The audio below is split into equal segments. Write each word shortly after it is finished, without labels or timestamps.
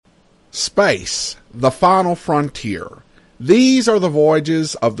Space, the final frontier. These are the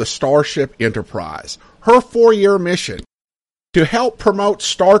voyages of the Starship Enterprise. Her 4-year mission: to help promote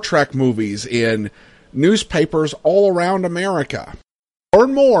Star Trek movies in newspapers all around America.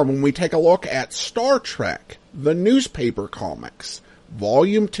 Learn more when we take a look at Star Trek, the Newspaper Comics,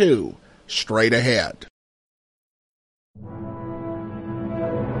 Volume 2, straight ahead.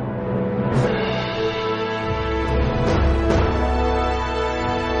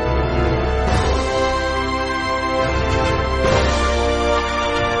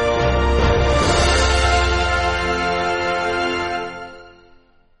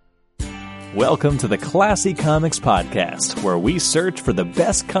 Welcome to the Classy Comics Podcast, where we search for the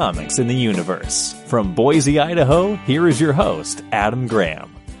best comics in the universe. From Boise, Idaho, here is your host, Adam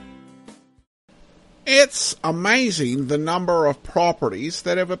Graham. It's amazing the number of properties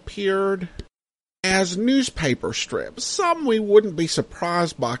that have appeared as newspaper strips. Some we wouldn't be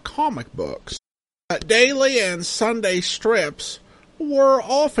surprised by comic books. Daily and Sunday strips were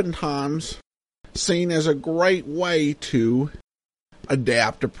oftentimes seen as a great way to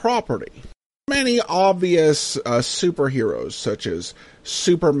adapt a property. Many obvious superheroes such as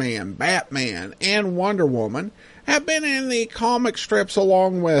Superman, Batman, and Wonder Woman have been in the comic strips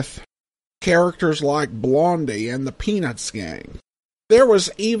along with characters like Blondie and the Peanuts Gang. There was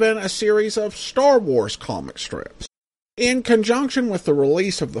even a series of Star Wars comic strips. In conjunction with the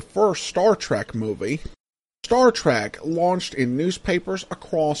release of the first Star Trek movie, Star Trek launched in newspapers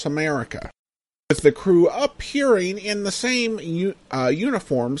across America, with the crew appearing in the same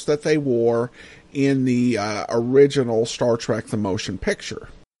uniforms that they wore in the original Star Trek The Motion Picture.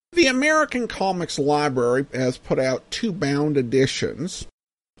 The American Comics Library has put out 2 bound editions.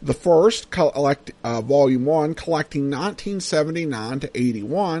 The first, Volume 1, collecting 1979 to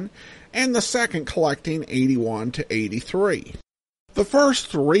 81, and the second collecting 81 to 83. The first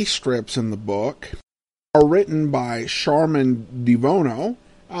 3 strips in the book are written by Sharman Devono,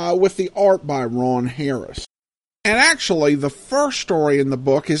 with the art by Ron Harris. And actually, the first story in the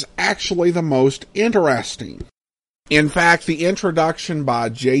book is actually the most interesting. In fact, the introduction by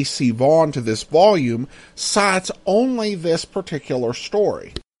J.C. Vaughn to this volume cites only this particular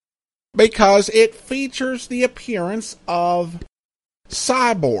story, because it features the appearance of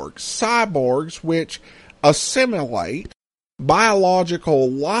cyborgs which assimilate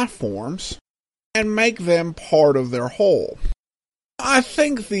biological life forms and make them part of their whole. I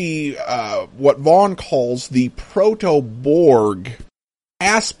think the what Vaughn calls the proto-Borg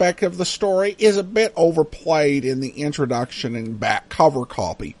aspect of the story is a bit overplayed in the introduction and back cover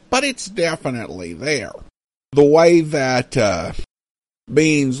copy, but it's definitely there. The way that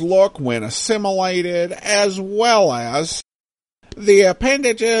beings look when assimilated, as well as the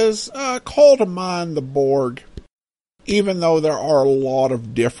appendages, call to mind the Borg, even though there are a lot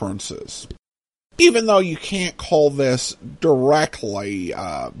of differences. Even though you can't call this directly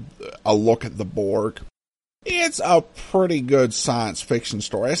a look at the Borg, it's a pretty good science fiction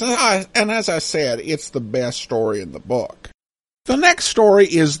story. And as I said, it's the best story in the book. The next story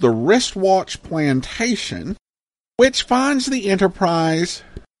is The Wristwatch Plantation, which finds the Enterprise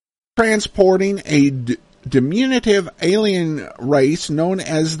transporting a diminutive alien race known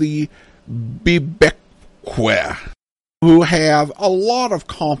as the Bibequa, who have a lot of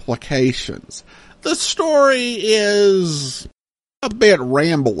complications. The story is a bit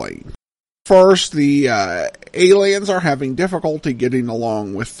rambling. First, the aliens are having difficulty getting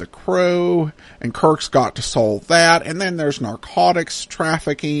along with the crew, and Kirk's got to solve that. And then there's narcotics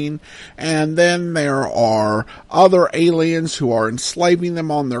trafficking, and then there are other aliens who are enslaving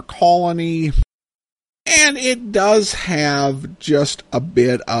them on their colony. And it does have just a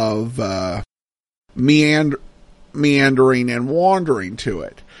bit of meandering and wandering to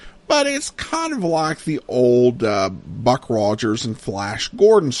it. But it's kind of like the old Buck Rogers and Flash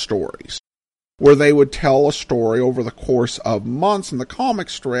Gordon stories, where they would tell a story over the course of months in the comic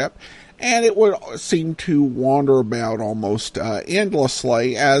strip, and it would seem to wander about almost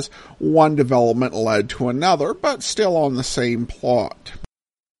endlessly as one development led to another, but still on the same plot.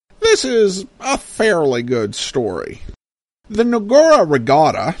 This is a fairly good story. The Nogura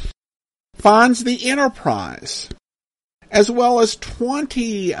Regatta finds the Enterprise, as well as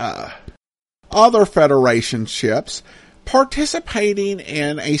 20 other Federation ships, participating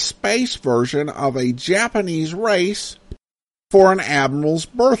in a space version of a Japanese race for an admiral's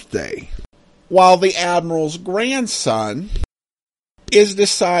birthday, while the admiral's grandson is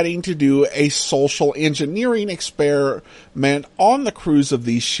deciding to do a social engineering experiment on the crews of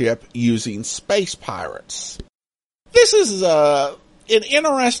these ships using space pirates. This is an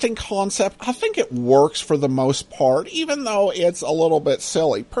interesting concept. I think it works for the most part, even though it's a little bit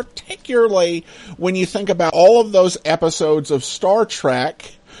silly, particularly when you think about all of those episodes of Star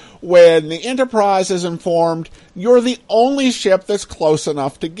Trek when the Enterprise is informed you're the only ship that's close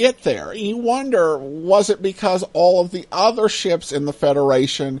enough to get there. You wonder, was it because all of the other ships in the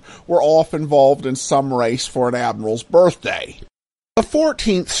Federation were off involved in some race for an admiral's birthday? The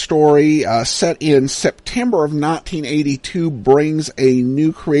 14th story, set in September of 1982, brings a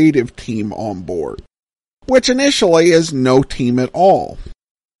new creative team on board, which initially is no team at all.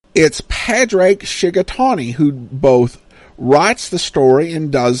 It's Padraig Shigatani who both writes the story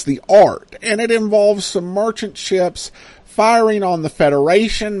and does the art, and it involves some merchant ships firing on the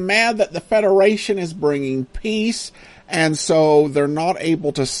Federation, mad that the Federation is bringing peace, and so they're not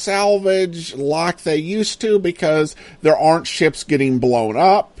able to salvage like they used to because there aren't ships getting blown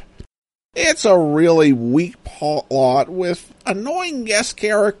up. It's a really weak plot with annoying guest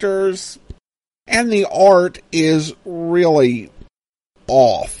characters, and the art is really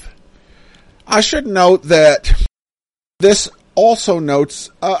off. I should note that this also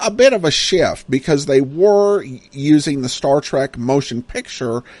notes a bit of a shift because they were using the Star Trek motion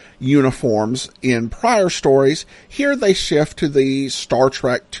picture uniforms in prior stories. Here they shift to the Star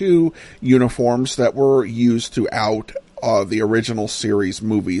Trek II uniforms that were used throughout the original series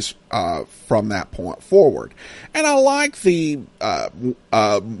movies from that point forward. And I like the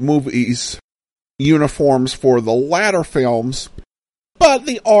movies uniforms for the latter films, but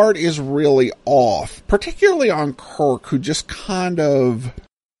the art is really off, particularly on Kirk, who just kind of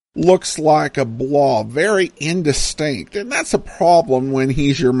looks like a blob, very indistinct, and that's a problem when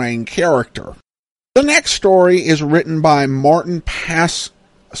he's your main character. The next story is written by Martin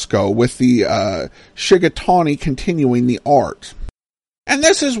Pascoe, with the Shigatani continuing the art. And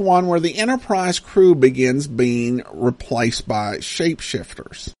this is one where the Enterprise crew begins being replaced by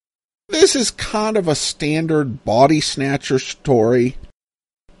shapeshifters. This is kind of a standard body snatcher story,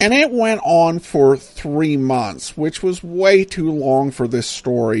 and it went on for 3 months, which was way too long for this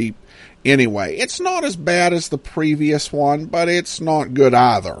story anyway. It's not as bad as the previous one, but it's not good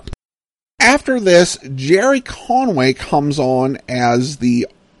either. After this, Jerry Conway comes on as the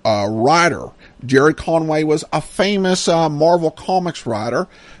writer. Jerry Conway was a famous Marvel Comics writer,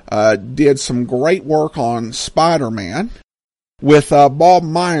 did some great work on Spider-Man, with Bob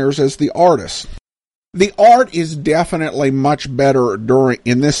Myers as the artist. The art is definitely much better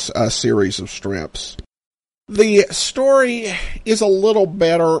in this series of strips. The story is a little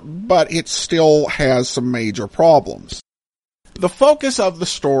better, but it still has some major problems. The focus of the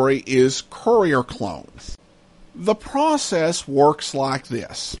story is courier clones. The process works like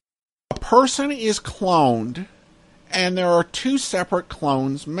this. A person is cloned, and there are 2 separate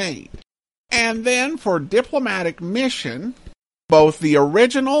clones made. And then for diplomatic mission, both the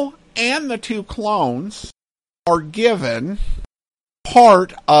original and the 2 clones are given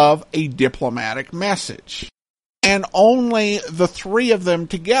part of a diplomatic message. And only the 3 of them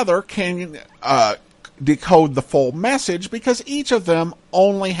together can decode the full message because each of them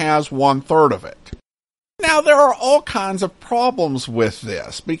only has 1/3 of it. Now, there are all kinds of problems with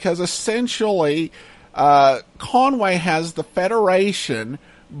this because essentially Conway has the Federation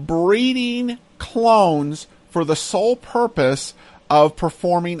breeding clones for the sole purpose of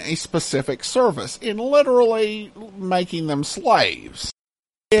performing a specific service, in literally making them slaves.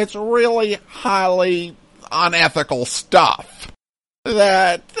 It's really highly unethical stuff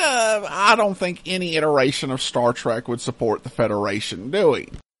that I don't think any iteration of Star Trek would support the Federation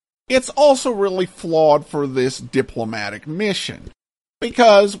doing. It's also really flawed for this diplomatic mission,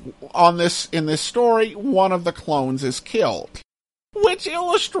 because in this story, one of the clones is killed, which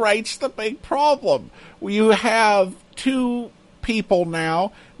illustrates the big problem. You have 2 people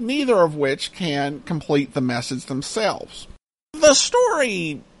now, neither of which can complete the message themselves. The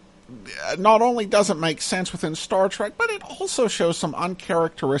story not only doesn't make sense within Star Trek, but it also shows some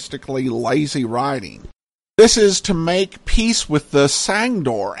uncharacteristically lazy writing. This is to make peace with the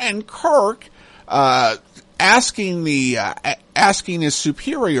Sangdor, and Kirk asking his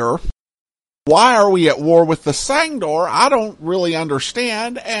superior, "Why are we at war with the Sangdor? I don't really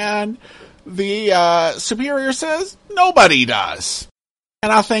understand." And the superior says, "Nobody does."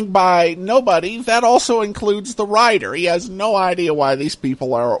 And I think by nobody, that also includes the writer. He has no idea why these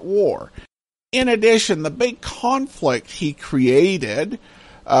people are at war. In addition, the big conflict he created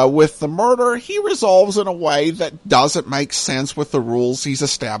with the murder, he resolves in a way that doesn't make sense with the rules he's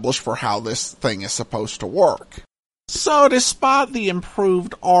established for how this thing is supposed to work. So despite the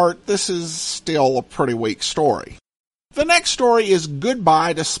improved art, this is still a pretty weak story. The next story is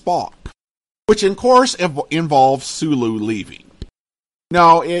Goodbye to Spock, which of course involves Sulu leaving.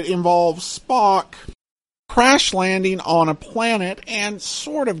 No, it involves Spock crash landing on a planet and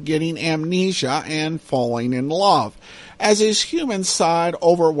sort of getting amnesia and falling in love, as his human side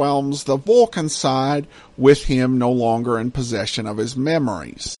overwhelms the Vulcan side with him no longer in possession of his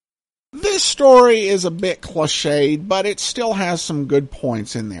memories. This story is a bit cliched, but it still has some good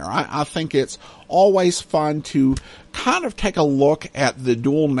points in there. I think it's always fun to kind of take a look at the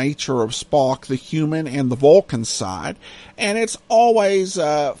dual nature of Spock, the human and the Vulcan side, and it's always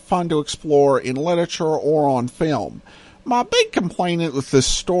fun to explore in literature or on film. My big complaint with this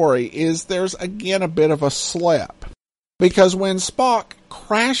story is there's again a bit of a slip, because when Spock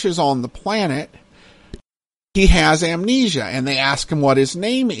crashes on the planet, he has amnesia, and they ask him what his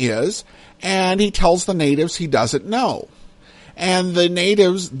name is, and he tells the natives he doesn't know. And the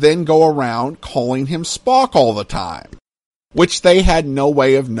natives then go around calling him Spock all the time, which they had no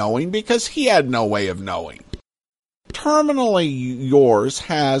way of knowing because he had no way of knowing. Terminally Yours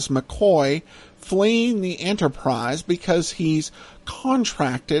has McCoy fleeing the Enterprise because he's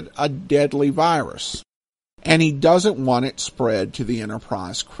contracted a deadly virus, and he doesn't want it spread to the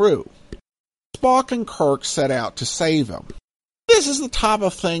Enterprise crew. Spock and Kirk set out to save him. This is the type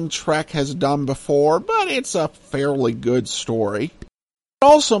of thing Trek has done before, but it's a fairly good story. It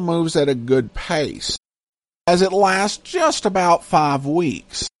also moves at a good pace, as it lasts just about 5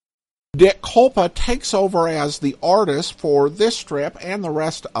 weeks. Dick Kolpa takes over as the artist for this strip and the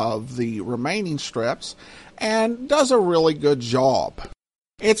rest of the remaining strips, and does a really good job.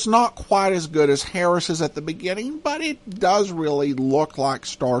 It's not quite as good as Harris's at the beginning, but it does really look like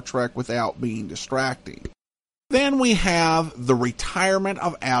Star Trek without being distracting. Then we have the retirement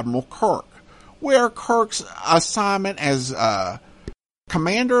of Admiral Kirk, where Kirk's assignment as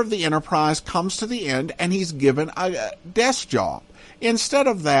commander of the Enterprise comes to the end and he's given a desk job. Instead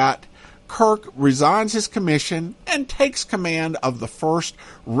of that, Kirk resigns his commission and takes command of the first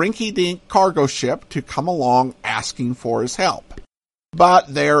rinky-dink cargo ship to come along asking for his help.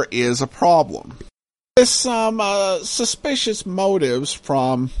 But there is a problem. There's some suspicious motives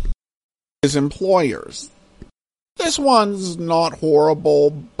from his employers. This one's not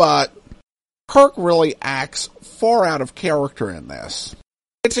horrible, but Kirk really acts far out of character in this.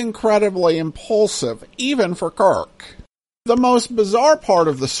 It's incredibly impulsive, even for Kirk. The most bizarre part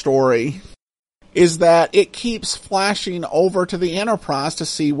of the story is that it keeps flashing over to the Enterprise to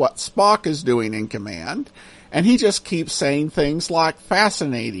see what Spock is doing in command, and he just keeps saying things like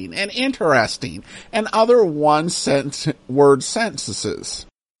fascinating and interesting and other one-word sentences,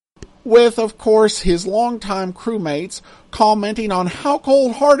 with, of course, his longtime crewmates commenting on how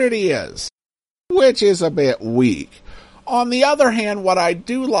cold-hearted he is, which is a bit weak. On the other hand, what I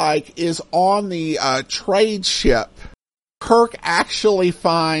do like is on the trade ship, Kirk actually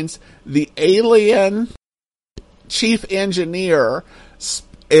finds the alien chief engineer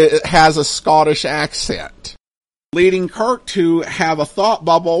has a Scottish accent, leading Kirk to have a thought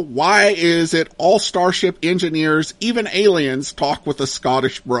bubble. Why is it all starship engineers, even aliens, talk with a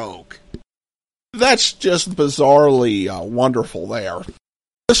Scottish brogue? That's just bizarrely wonderful there.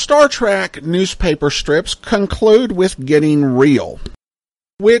 The Star Trek newspaper strips conclude with Getting Real,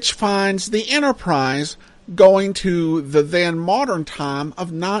 which finds the Enterprise going to the then modern time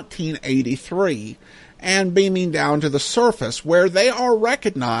of 1983 and beaming down to the surface, where they are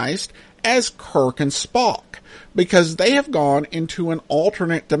recognized as Kirk and Spock, because they have gone into an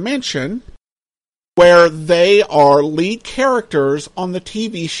alternate dimension where they are lead characters on the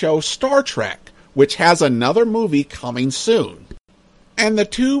TV show Star Trek, which has another movie coming soon. And the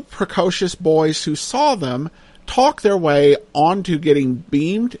two precocious boys who saw them talk their way onto getting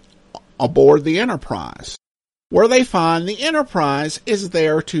beamed aboard the Enterprise, where they find the Enterprise is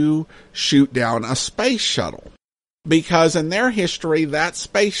there to shoot down a space shuttle, because in their history that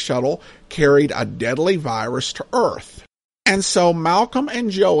space shuttle carried a deadly virus to Earth. And so Malcolm and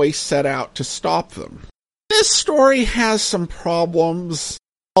Joey set out to stop them. This story has some problems,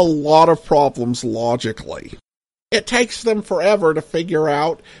 a lot of problems logically. It takes them forever to figure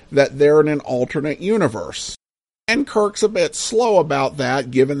out that they're in an alternate universe. And Kirk's a bit slow about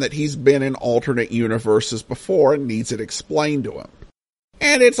that, given that he's been in alternate universes before and needs it explained to him.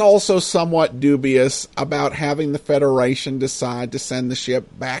 And it's also somewhat dubious about having the Federation decide to send the ship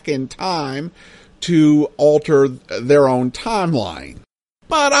back in time to alter their own timeline.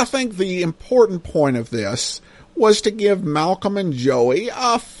 But I think the important point of this was to give Malcolm and Joey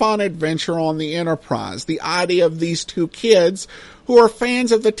a fun adventure on the Enterprise. The idea of these two kids who are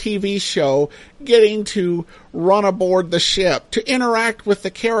fans of the TV show getting to run aboard the ship, to interact with the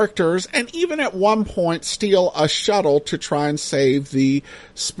characters, and even at one point steal a shuttle to try and save the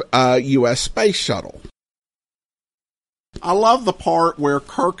U.S. space shuttle. I love the part where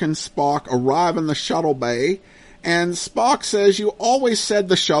Kirk and Spock arrive in the shuttle bay, and Spock says, "You always said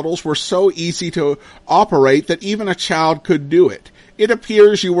the shuttles were so easy to operate that even a child could do it. It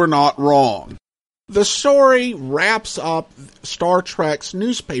appears you were not wrong." The story wraps up Star Trek's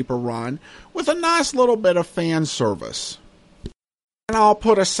newspaper run with a nice little bit of fan service. And I'll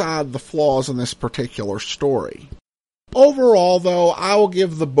put aside the flaws in this particular story. Overall, though, I will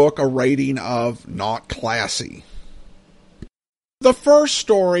give the book a rating of not classy. The first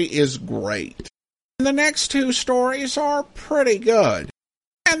story is great. And the next two stories are pretty good.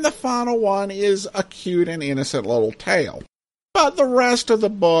 And the final one is a cute and innocent little tale. But the rest of the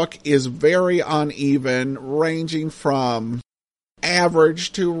book is very uneven, ranging from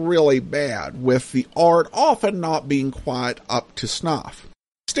average to really bad, with the art often not being quite up to snuff.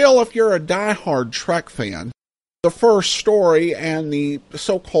 Still, if you're a diehard Trek fan, the first story and the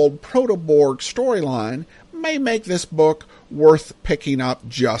so-called Proto-Borg storyline may make this book worth picking up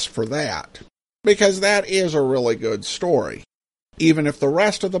just for that, because that is a really good story, even if the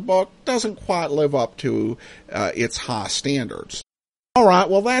rest of the book doesn't quite live up to its high standards. Alright,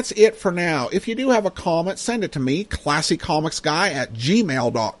 well that's it for now. If you do have a comment, send it to me,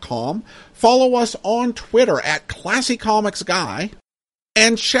 classycomicsguy@gmail.com. Follow us on Twitter @classycomicsguy.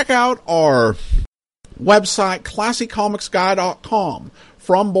 And check out our website, classycomicsguy.com.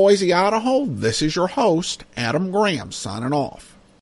 From Boise, Idaho, this is your host, Adam Graham, signing off.